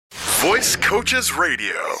Voice Coaches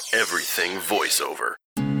Radio. Everything voiceover.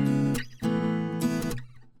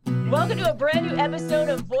 Welcome to a brand new episode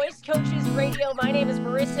of Voice Coaches Radio. My name is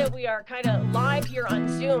Marissa. We are kind of live here on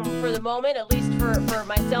Zoom for the moment, at least for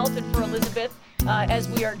myself and for Elizabeth, as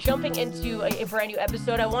we are jumping into a brand new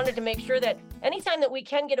episode. I wanted to make sure that anytime that we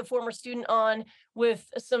can get a former student on with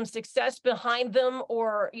some success behind them,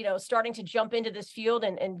 or, starting to jump into this field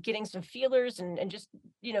and getting some feelers and just,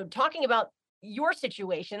 talking about your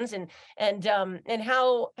situations and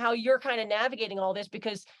how you're kind of navigating all this,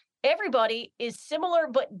 because everybody is similar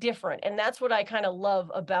but different, and that's what I kind of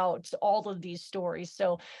love about all of these stories.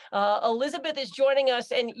 So Elizabeth is joining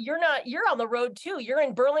us, and you're on the road too. You're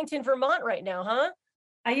in Burlington, Vermont right now, huh?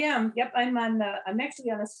 I am. Yep, I'm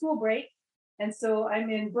actually on a school break, and so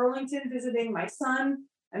I'm in Burlington visiting my son.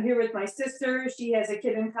 I'm here with my sister. She has a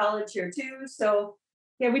kid in college here too. So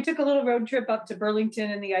yeah, we took a little road trip up to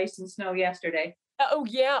Burlington in the ice and snow yesterday. Oh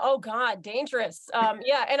yeah. Oh God, dangerous.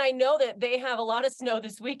 Yeah. And I know that they have a lot of snow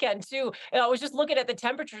this weekend too. And I was just looking at the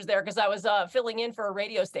temperatures there because I was filling in for a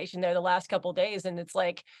radio station there the last couple of days, and it's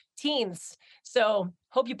like teens. So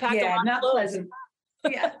hope you packed a lot not of clothes. Pleasant.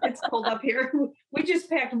 Yeah, it's cold up here. We just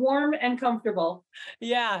packed warm and comfortable.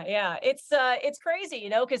 Yeah. It's crazy,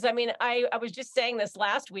 because I was just saying this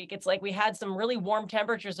last week. It's like we had some really warm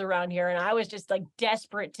temperatures around here, and I was just like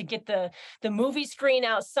desperate to get the movie screen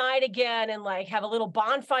outside again and like have a little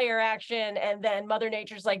bonfire action. And then Mother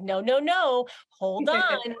Nature's like, no, hold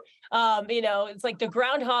on. It's like the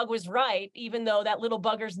groundhog was right, even though that little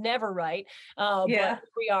bugger's never right. But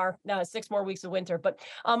we are 6 more weeks of winter. But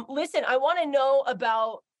listen, I want to know about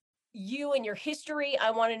you and your history.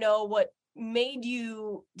 I want to know what made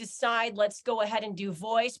you decide, let's go ahead and do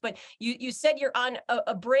voice. But you said you're on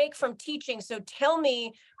a break from teaching. So tell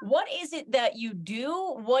me, what is it that you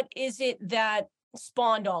do? What is it that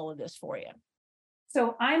spawned all of this for you?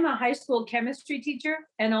 So I'm a high school chemistry teacher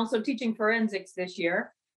and also teaching forensics this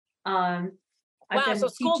year. Wow, so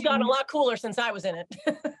school's gotten a lot cooler since I was in it.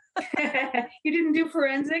 You didn't do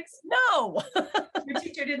forensics? No. Your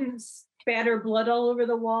teacher didn't spatter blood all over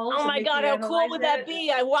the walls? Oh my God, how cool would that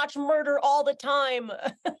be? I watch murder all the time.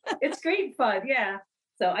 It's great fun, yeah.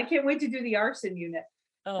 So I can't wait to do the arson unit.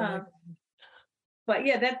 But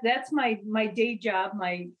yeah, that's my day job,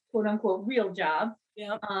 my quote unquote real job.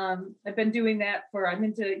 Yeah. I've been doing that I'm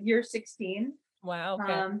into year 16. Wow.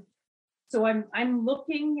 Okay. So I'm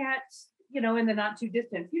looking at, in the not too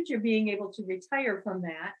distant future, being able to retire from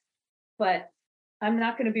that. But I'm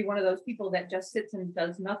not going to be one of those people that just sits and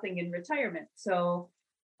does nothing in retirement. So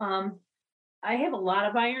I have a lot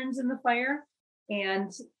of irons in the fire,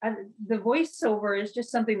 and the voiceover is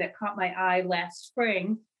just something that caught my eye last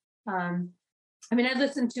spring. I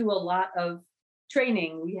listened to a lot of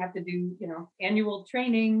training. We have to do, annual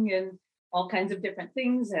training and all kinds of different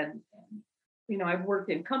things. And I've worked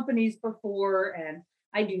in companies before, and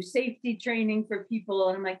I do safety training for people.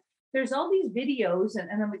 And I'm like, there's all these videos, and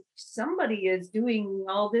I'm like, somebody is doing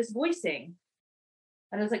all this voicing.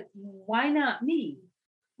 And I was like, why not me?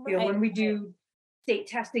 Right. When we do state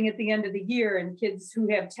testing at the end of the year and kids who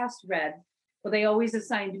have test read, well, they always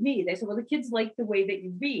assigned me. They said, well, the kids like the way that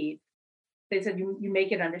you read. They said, you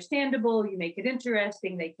make it understandable, you make it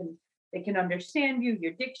interesting, they can understand you,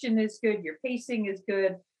 your diction is good, your pacing is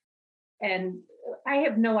good. And I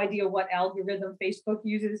have no idea what algorithm Facebook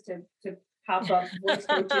uses to pop up voice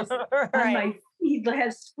coaches Right. on my feed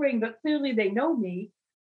last spring, but clearly they know me.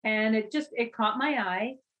 And it caught my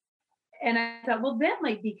eye. And I thought, well, that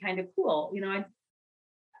might be kind of cool.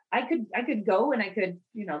 I could go and I could,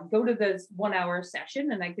 go to this 1 hour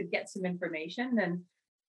session, and I could get some information,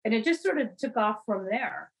 and it just sort of took off from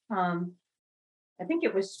there. I think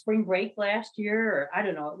it was spring break last year, or I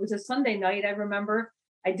don't know. It was a Sunday night. I remember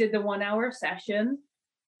I did the 1 hour session,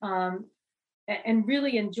 and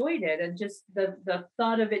really enjoyed it. And just the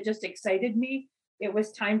thought of it just excited me. It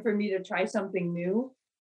was time for me to try something new.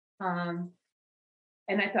 And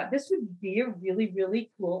I thought this would be a really,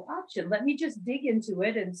 really cool option. Let me just dig into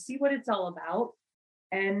it and see what it's all about,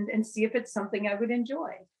 and see if it's something I would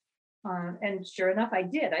enjoy. And sure enough, I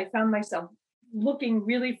did. I found myself looking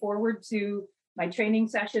really forward to my training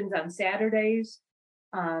sessions on Saturdays.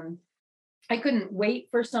 I couldn't wait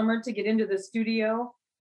for summer to get into the studio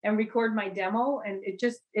and record my demo. And it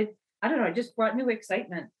just brought new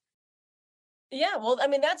excitement. Yeah, well,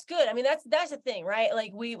 that's good. That's the thing, right?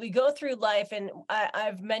 Like we go through life, and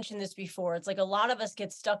I've mentioned this before. It's like a lot of us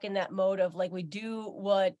get stuck in that mode of like, we do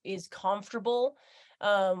what is comfortable.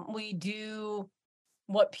 We do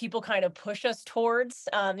what people kind of push us towards.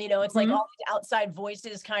 It's like all these outside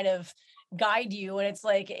voices kind of guide you. And it's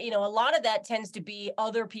like, a lot of that tends to be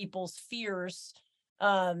other people's fears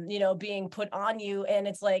being put on you. And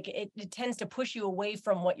it's like, it tends to push you away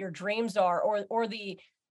from what your dreams are, or the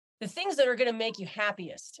things that are going to make you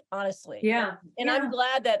happiest, honestly. Yeah. And I'm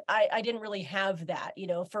glad that I didn't really have that,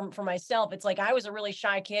 for myself. It's like, I was a really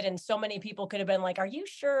shy kid, and so many people could have been like, are you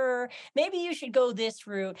sure? Maybe you should go this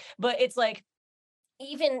route. But it's like,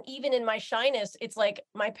 even in my shyness, it's like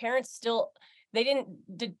my parents still, they didn't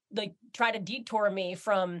like try to detour me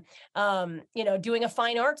from doing a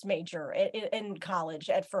fine arts major in college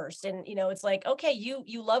at first. And it's like, okay,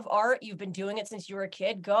 you love art, you've been doing it since you were a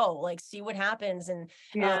kid, go, like, see what happens. And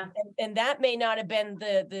and that may not have been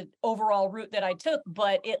the overall route that I took,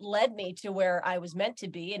 but it led me to where I was meant to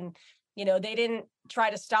be. And they didn't try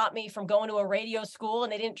to stop me from going to a radio school,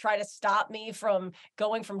 and they didn't try to stop me from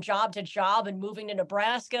going from job to job and moving to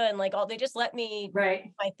Nebraska, and like all, they just let me do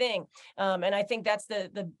my thing. And I think that's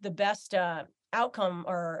the best outcome,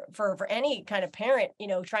 or for any kind of parent,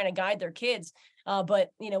 trying to guide their kids.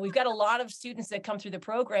 But we've got a lot of students that come through the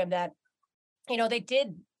program that, they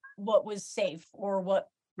did what was safe, or what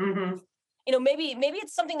maybe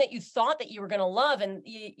it's something that you thought that you were going to love, and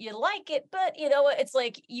you like it, but it's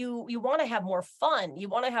like you want to have more fun. You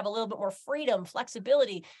want to have a little bit more freedom,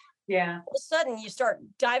 flexibility. Yeah. All of a sudden you start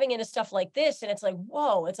diving into stuff like this, and it's like,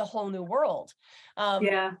 whoa, it's a whole new world.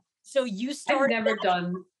 So you started.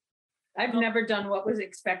 I've never done what was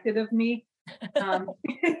expected of me.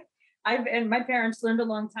 And my parents learned a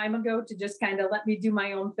long time ago to just kind of let me do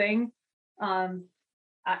my own thing.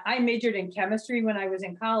 I majored in chemistry when I was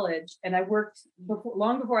in college, and I worked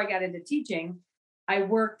long before I got into teaching. I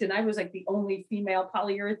worked, and I was like the only female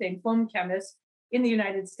polyurethane foam chemist in the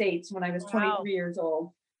United States when I was 23 years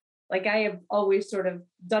old. Like, I have always sort of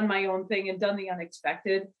done my own thing and done the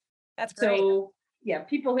unexpected. That's great. So yeah,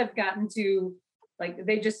 people have gotten to, like,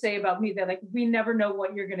 they just say about me that, like, we never know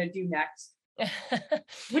what you're going to do next,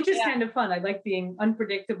 which is kind of fun. I like being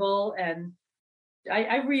unpredictable, and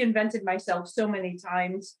I reinvented myself so many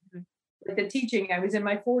times. Like the teaching, I was in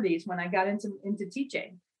my 40s when I got into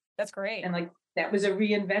teaching. That's great. And like, that was a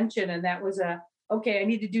reinvention, and that was okay, I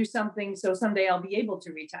need to do something so someday I'll be able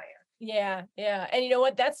to retire. Yeah. And you know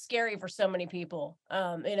what? That's scary for so many people.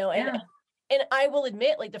 And I will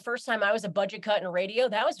admit, like, the first time I was a budget cut in radio,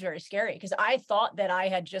 that was very scary, because I thought that I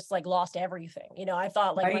had just like lost everything. I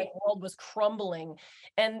thought like my world was crumbling.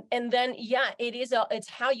 And then, it's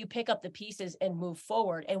how you pick up the pieces and move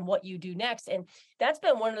forward, and what you do next. And that's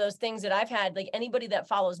been one of those things that I've had, like, anybody that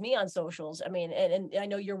follows me on socials. I mean, and I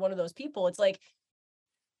know you're one of those people. It's like,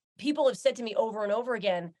 people have said to me over and over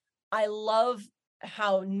again, I love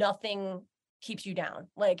how nothing keeps you down.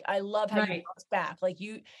 Like, I love how you bounce back. Like,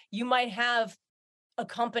 you might have a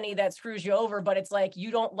company that screws you over, but it's like,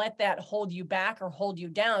 you don't let that hold you back or hold you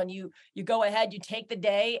down. You go ahead, you take the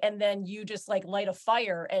day, and then you just like light a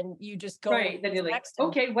fire, and you just go. Then you're like,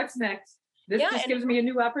 okay, what's next? This just gives me a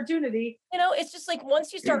new opportunity. It's just like,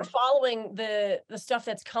 once you start following the stuff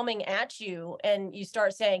that's coming at you, and you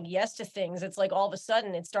start saying yes to things, it's like all of a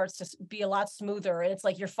sudden it starts to be a lot smoother, and it's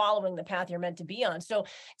like you're following the path you're meant to be on. So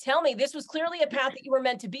tell me, this was clearly a path that you were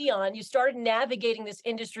meant to be on. You started navigating this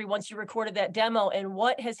industry once you recorded that demo, and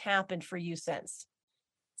what has happened for you since?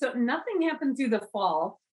 So nothing happened through the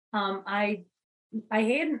fall. I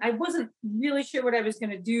wasn't really sure what I was going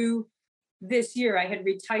to do this year. I had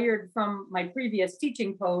retired from my previous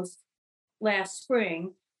teaching post last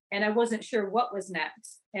spring, and I wasn't sure what was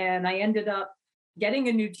next. And I ended up getting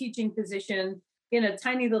a new teaching position in a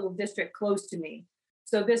tiny little district close to me.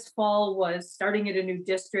 So this fall was starting at a new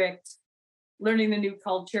district, learning the new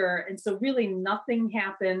culture. And so really nothing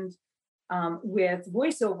happened with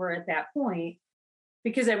voiceover at that point,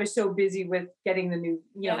 because I was so busy with getting the new,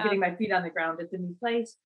 getting my feet on the ground at the new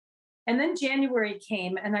place. And then January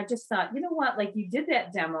came, and I just thought, you know what, like, you did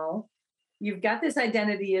that demo, you've got this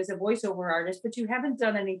identity as a voiceover artist, but you haven't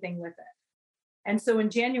done anything with it. And so in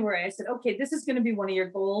January, I said, okay, this is going to be one of your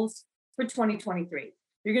goals for 2023.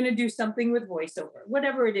 You're going to do something with voiceover,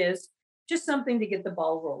 whatever it is, just something to get the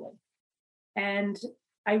ball rolling. And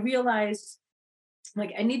I realized,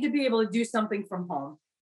 like, I need to be able to do something from home.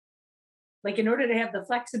 Like, in order to have the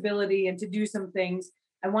flexibility and to do some things,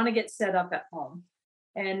 I want to get set up at home.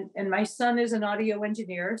 And my son is an audio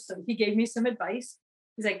engineer, so he gave me some advice.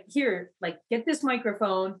 He's like, here, like, get this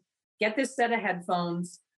microphone, get this set of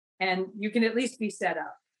headphones, and you can at least be set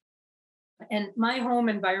up. And my home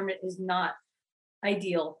environment is not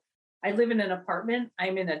ideal. I live in an apartment.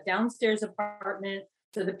 I'm in a downstairs apartment,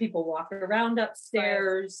 so the people walk around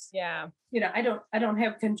upstairs. Yeah. I don't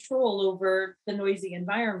have control over the noisy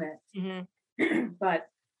environment. But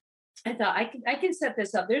I thought, I can set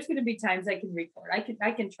this up. There's going to be times I can record.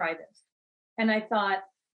 I can try this. And I thought,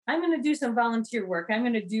 I'm going to do some volunteer work. I'm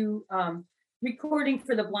going to do recording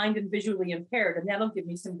for the blind and visually impaired, and that'll give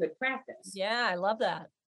me some good practice. Yeah, I love that.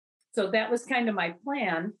 So that was kind of my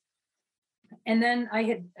plan. And then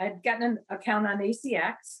I'd gotten an account on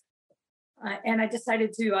ACX, and I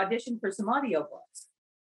decided to audition for some audiobooks.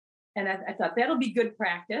 And I thought that'll be good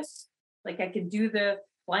practice. Like I could do the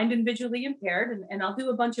blind and visually impaired, and I'll do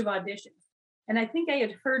a bunch of auditions. And I think I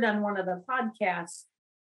had heard on one of the podcasts,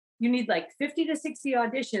 you need like 50 to 60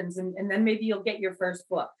 auditions, and then maybe you'll get your first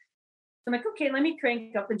book. So I'm like, okay, let me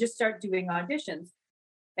crank up and just start doing auditions.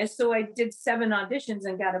 And so I did 7 auditions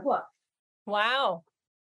and got a book. Wow.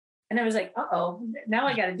 And I was like, uh-oh, now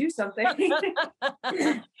I got to do something.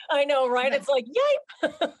 I know, right? It's like, yay.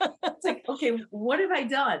 It's like, okay, what have I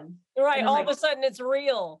done? Right. All like, of a sudden it's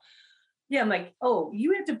real. Yeah, I'm like, oh,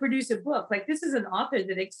 you have to produce a book. Like, this is an author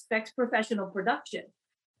that expects professional production.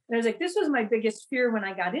 And I was like, this was my biggest fear when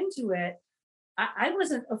I got into it. I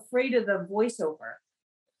wasn't afraid of the voiceover.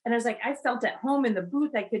 And I was like, I felt at home in the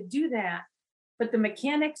booth, I could do that. But the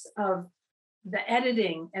mechanics of the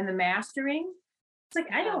editing and the mastering, it's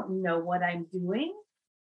like, I don't know what I'm doing.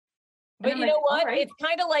 But you know what? Right. It's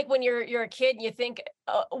kind of like when you're a kid and you think,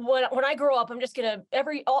 when I grow up, I'm just gonna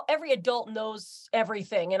every adult knows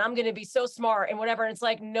everything, and I'm gonna be so smart and whatever. And it's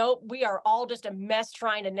like, nope, we are all just a mess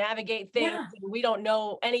trying to navigate things. Yeah. And we don't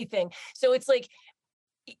know anything. So it's like,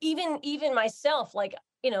 even myself, like,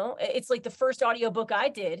 it's like the first audiobook I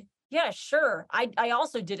did. Yeah, sure. I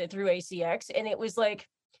also did it through ACX, and it was like,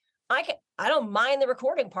 I don't mind the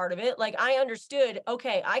recording part of it. Like I understood,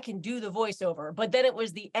 okay, I can do the voiceover, but then it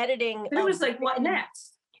was the editing. But it was like, what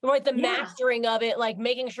next? Right, the mastering of it, like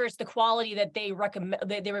making sure it's the quality that they recommend,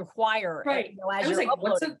 that they require. Right. As I was like,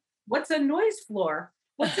 uploading. What's a noise floor?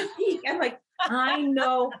 What's a peak? I'm like, I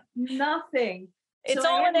know nothing. It's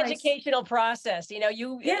all an educational process, as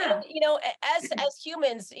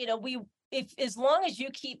humans, if as long as you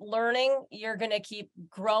keep learning, you're going to keep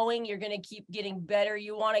growing, you're going to keep getting better.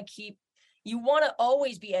 You want to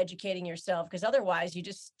always be educating yourself, because otherwise you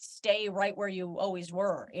just stay right where you always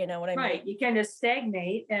were. You know what I mean? Right. You kind of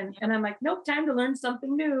stagnate, and I'm like, nope, time to learn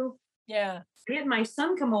something new. Yeah. I had my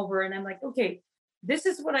son come over, and I'm like, okay, this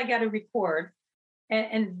is what I got to record.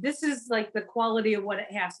 And this is like the quality of what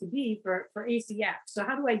it has to be for ACX. So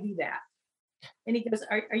how do I do that? And he goes,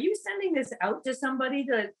 are you sending this out to somebody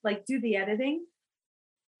to like do the editing?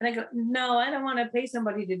 And I go, no, I don't want to pay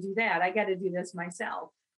somebody to do that. I got to do this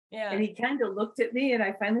myself. Yeah. And he kind of looked at me, and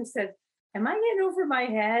I finally said, am I in over my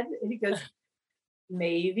head? And he goes,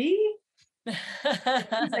 maybe. He's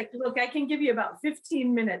like, look, I can give you about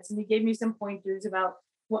 15 minutes. And he gave me some pointers about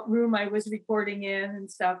what room I was recording in and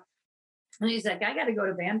stuff. And he's like, I got to go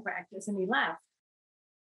to band practice. And he left.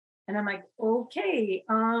 And I'm like, okay,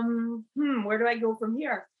 where do I go from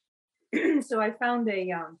here? So I found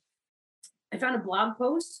a blog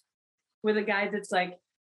post with a guy that's like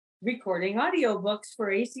recording audiobooks for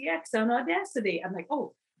ACX on Audacity. I'm like,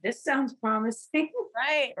 oh, this sounds promising.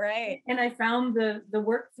 Right. And I found the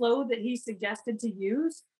workflow that he suggested to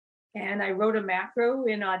use. And I wrote a macro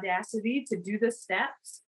in Audacity to do the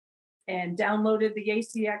steps, and downloaded the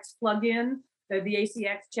ACX plugin, the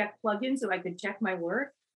ACX check plugin, so I could check my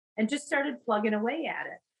work, and just started plugging away at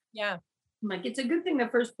it. Yeah. I'm like, it's a good thing the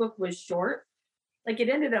first book was short. Like it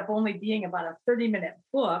ended up only being about a 30-minute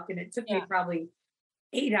book, and it took me probably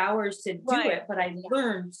 8 hours to do it, but I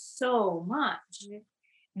learned so much.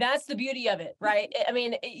 That's the beauty of it, right? I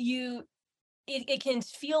mean, it can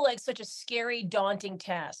feel like such a scary, daunting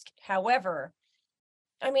task. However,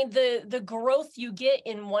 I mean, the growth you get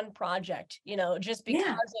in one project, just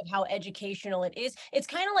because of how educational it is. It's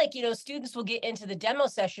kind of like, students will get into the demo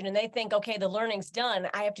session and they think, okay, the learning's done.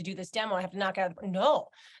 I have to do this demo. I have to knock out. No,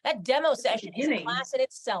 that demo session is a class in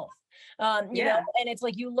itself. You know, and it's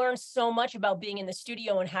like, you learn so much about being in the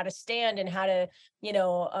studio and how to stand and how to,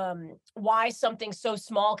 why something so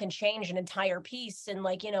small can change an entire piece. And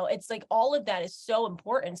like, it's like all of that is so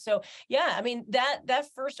important. So yeah, I mean, that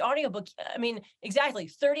first audiobook, I mean, exactly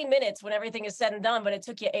 30 minutes when everything is said and done, but it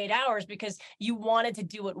took you 8 hours because you wanted to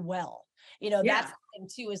do it well. That's the thing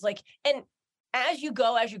too, is like, and as you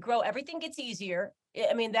grow, everything gets easier.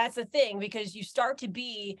 I mean, that's the thing, because you start to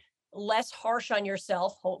be less harsh on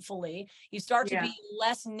yourself. Hopefully you start to be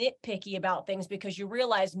less nitpicky about things, because you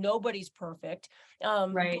realize nobody's perfect.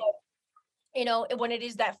 Right. But, when it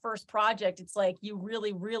is that first project, it's like, you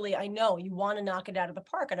really, I know you want to knock it out of the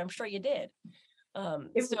park, and I'm sure you did.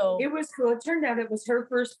 It was cool. It turned out it was her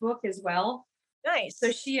first book as well. Nice.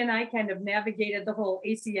 So she and I kind of navigated the whole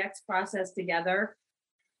ACX process together,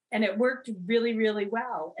 and it worked really, really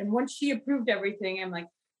well. And once she approved everything, I'm like,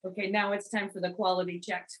 okay, now it's time for the quality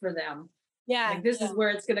checks for them. Yeah. Like, this is where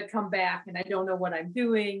it's going to come back, and I don't know what I'm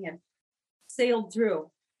doing, and sailed through.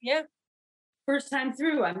 Yeah. First time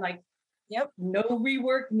through, I'm like, Yep. no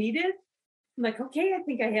rework needed. I'm like, okay, I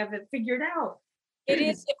think I have it figured out.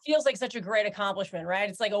 It feels like such a great accomplishment, right?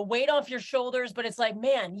 It's like a weight off your shoulders, but it's like,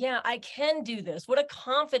 man, yeah, I can do this. What a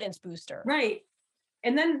confidence booster. Right.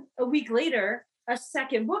 And then a week later, a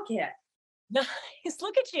second book hit. Nice.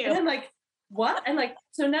 Look at And you. I'm like, what? I'm like,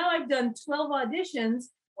 so now I've done 12 auditions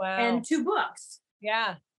Wow. and 2 books.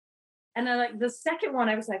 Yeah. And I like the second one,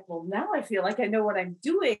 I was like, well, now I feel like I know what I'm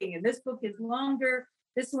doing. And this book is longer.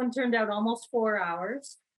 This one turned out almost 4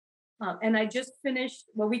 hours. And I just finished,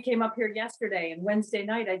 well, we came up here yesterday, and Wednesday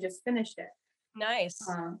night, I just finished it. Nice.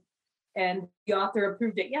 And the author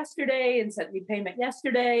approved it yesterday and sent me payment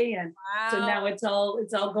yesterday. And so now it's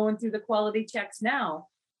all going through the quality checks now.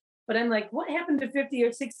 But I'm like, what happened to 50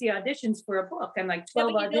 or 60 auditions for a book? I'm like,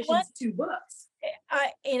 12 auditions, 2 books.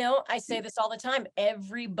 I say this all the time.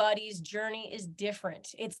 Everybody's journey is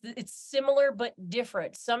different. It's similar, but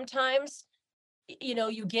different. Sometimes,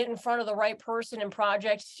 you get in front of the right person and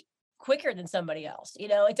project quicker than somebody else.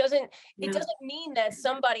 It doesn't mean that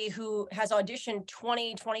somebody who has auditioned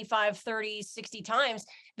 20, 25, 30, 60 times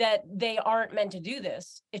that they aren't meant to do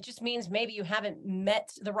this. It just means maybe you haven't met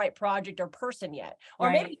the right project or person yet, or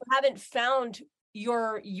maybe you haven't found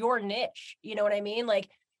your niche. You know what I mean? Like,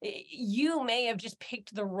 you may have just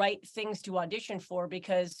picked the right things to audition for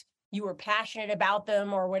because you were passionate about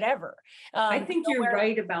them or whatever. I think you're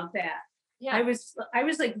right about that. Yeah. I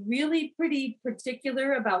was like really pretty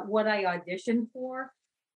particular about what I auditioned for.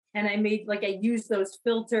 And I use those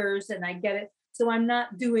filters, and I get it. So I'm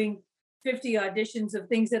not doing 50 auditions of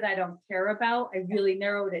things that I don't care about. I really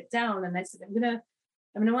narrowed it down, and I said, I'm gonna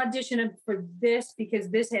audition for this because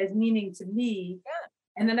this has meaning to me. Yeah.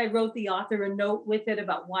 And then I wrote the author a note with it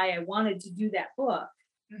about why I wanted to do that book.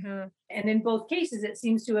 Mm-hmm. And in both cases, it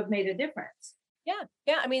seems to have made a difference. Yeah.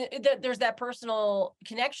 I mean, there's that personal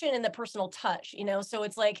connection and the personal touch, so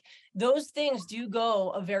it's like those things do go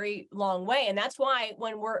a very long way. And that's why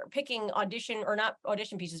when we're picking not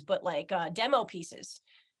audition pieces, but like demo pieces,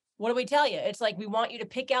 what do we tell you? It's like, we want you to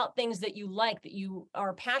pick out things that you like, that you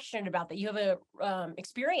are passionate about, that you have a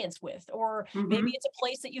experience with, or maybe it's a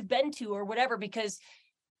place that you've been to or whatever, because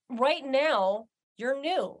right now you're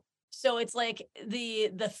new. So it's like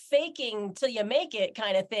the faking till you make it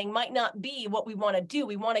kind of thing might not be what we want to do.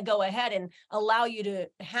 We want to go ahead and allow you to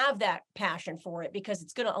have that passion for it, because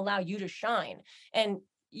it's going to allow you to shine. And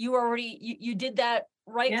you did that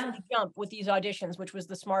right from the jump with these auditions, which was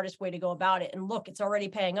the smartest way to go about it. And look, it's already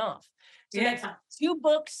paying off. So that's 2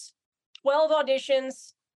 books, 12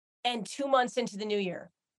 auditions, and 2 months into the new year.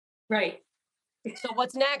 Right. So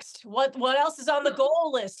what's next? What else is on the goal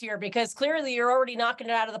list here? Because clearly you're already knocking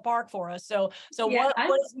it out of the park for us. So what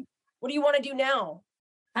do you want to do now?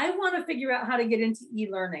 I want to figure out how to get into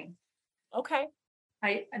e-learning. Okay.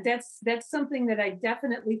 That's something that I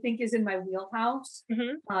definitely think is in my wheelhouse.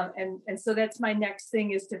 And so that's my next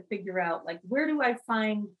thing, is to figure out, like, where do I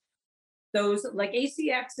find those? Like,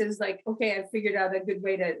 ACX is like, okay, I figured out a good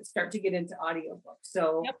way to start to get into audiobooks.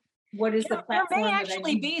 So what is the platform? There may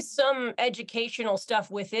actually be some educational stuff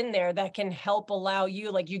within there that can help allow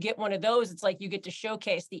you, like, you get one of those, it's like you get to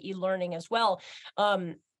showcase the e-learning as well.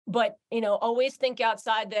 But always think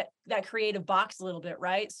outside that creative box a little bit,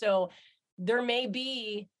 right? So there may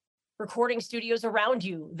be recording studios around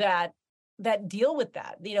you that deal with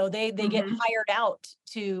that. They get hired out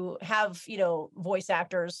to have, voice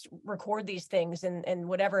actors record these things and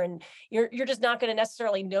whatever. And you're just not going to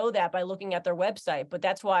necessarily know that by looking at their website. But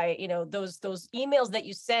that's why, those emails that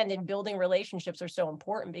you send and building relationships are so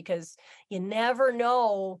important, because you never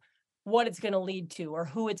know what it's going to lead to or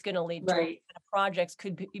who it's going to lead to. What kind of projects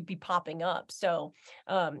could be popping up. So,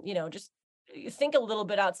 just think a little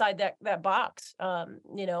bit outside that box,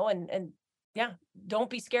 and don't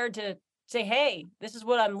be scared to say, hey, this is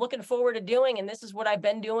what I'm looking forward to doing, and this is what I've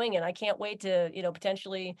been doing, and I can't wait to,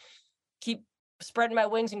 potentially keep spreading my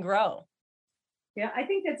wings and grow. Yeah, I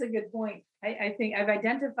think that's a good point. I think I've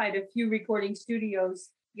identified a few recording studios,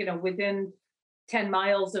 within 10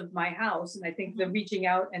 miles of my house. And I think the reaching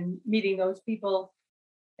out and meeting those people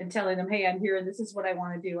and telling them, hey, I'm here and this is what I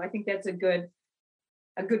want to do. I think that's a good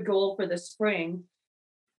goal for the spring.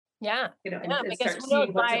 Yeah. And because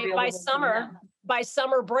by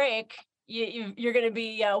summer break, you're going to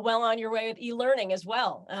be well on your way with e-learning as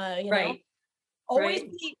well.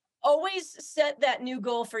 Always set that new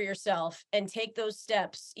goal for yourself and take those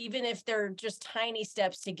steps, even if they're just tiny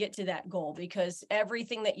steps to get to that goal, because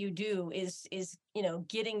everything that you do is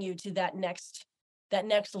getting you to that next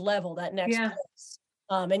level, that next place.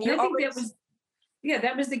 And you're always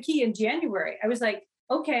that was the key in January. I was like,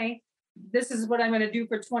 okay, this is what I'm going to do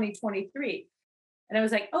for 2023. And I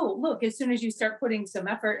was like, oh, look, as soon as you start putting some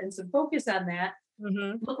effort and some focus on that,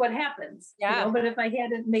 look what happens. Yeah. But if I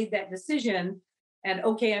hadn't made that decision and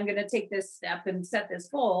okay, I'm going to take this step and set this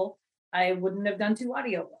goal, I wouldn't have done 2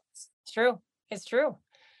 audiobooks. It's true. It's true.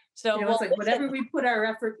 So it's like whatever we put our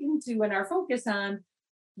effort into and our focus on,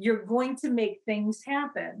 you're going to make things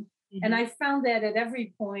happen. And I found that at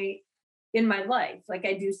every point in my life. Like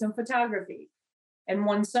I do some photography. And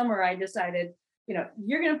one summer I decided,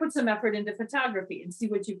 you're going to put some effort into photography and see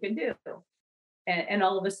what you can do. And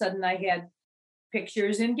all of a sudden I had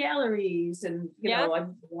pictures in galleries and, I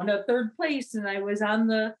won a 3rd place and I was on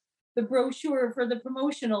the brochure for the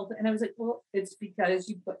promotional. And I was like, well, it's because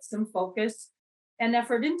you put some focus and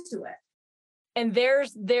effort into it. And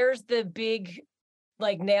there's the big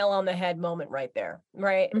like nail on the head moment right there,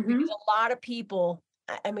 right? Because a lot of people,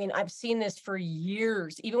 I mean, I've seen this for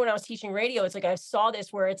years. Even when I was teaching radio, it's like I saw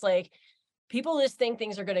this where it's like people just think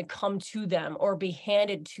things are going to come to them or be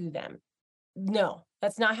handed to them. No,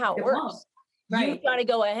 that's not how it works. Right. You've got to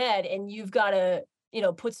go ahead and you've got to,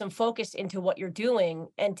 put some focus into what you're doing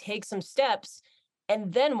and take some steps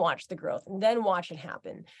and then watch the growth and then watch it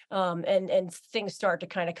happen. And things start to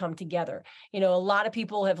kind of come together. A lot of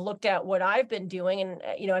people have looked at what I've been doing. And,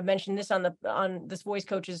 I've mentioned this on this Voice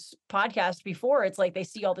Coaches podcast before. It's like they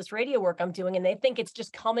see all this radio work I'm doing and they think it's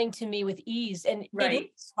just coming to me with ease. And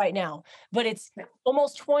it is right now, but it's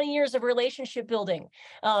almost 20 years of relationship building.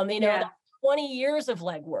 20 years of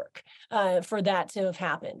legwork for that to have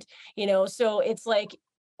happened, so it's like,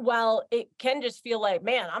 while it can just feel like,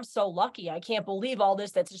 man, I'm so lucky. I can't believe all this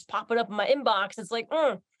that's just popping up in my inbox. It's like,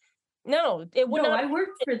 no, it would not. I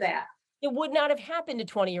worked for that. It would not have happened to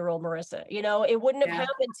 20-year-old Marissa. It wouldn't have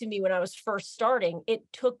happened to me when I was first starting. It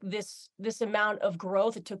took this amount of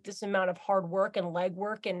growth. It took this amount of hard work and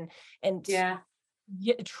legwork and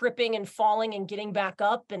tripping and falling and getting back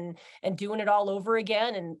up and doing it all over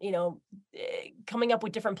again. And, coming up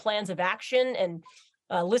with different plans of action and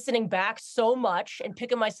listening back so much and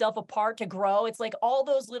picking myself apart to grow. It's like all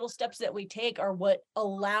those little steps that we take are what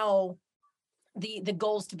allow the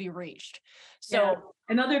goals to be reached. So,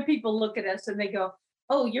 and other people look at us and they go,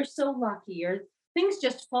 oh, you're so lucky, or things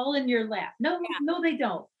just fall in your lap. No, they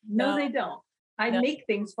don't. No, they don't. I make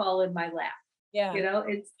things fall in my lap. Yeah.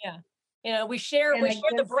 We share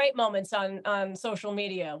the bright moments on social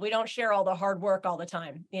media. We don't share all the hard work all the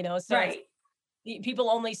time, so people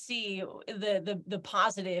only see the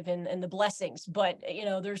positive and the blessings, but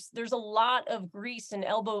there's a lot of grease and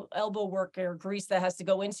elbow work or grease that has to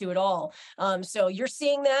go into it all. So you're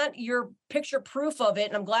seeing that, you're picture proof of it,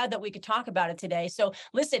 and I'm glad that we could talk about it today. So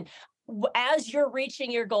listen, as you're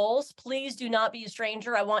reaching your goals, please do not be a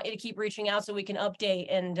stranger. I want you to keep reaching out so we can update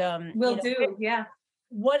and will do. Yeah.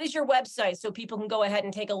 What is your website so people can go ahead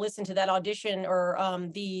and take a listen to that audition or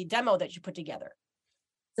the demo that you put together?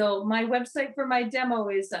 So my website for my demo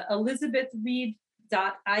is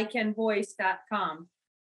elizabethread.icanvoice.com.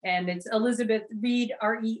 And it's Elizabeth Read,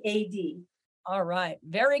 READ. All right.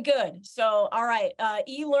 Very good. So, all right.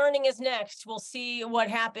 E-learning is next. We'll see what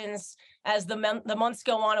happens as the months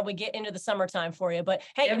go on and we get into the summertime for you. But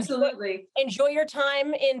hey, absolutely enjoy your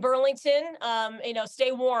time in Burlington.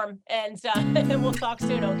 Stay warm and we'll talk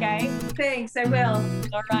soon. Okay. Thanks. I will.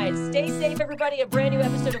 All right. Stay safe, everybody. A brand new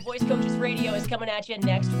episode of Voice Coaches Radio is coming at you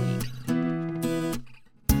next week.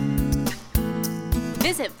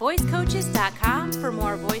 Visit voicecoaches.com for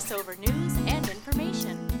more voiceover news and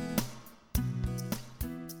information.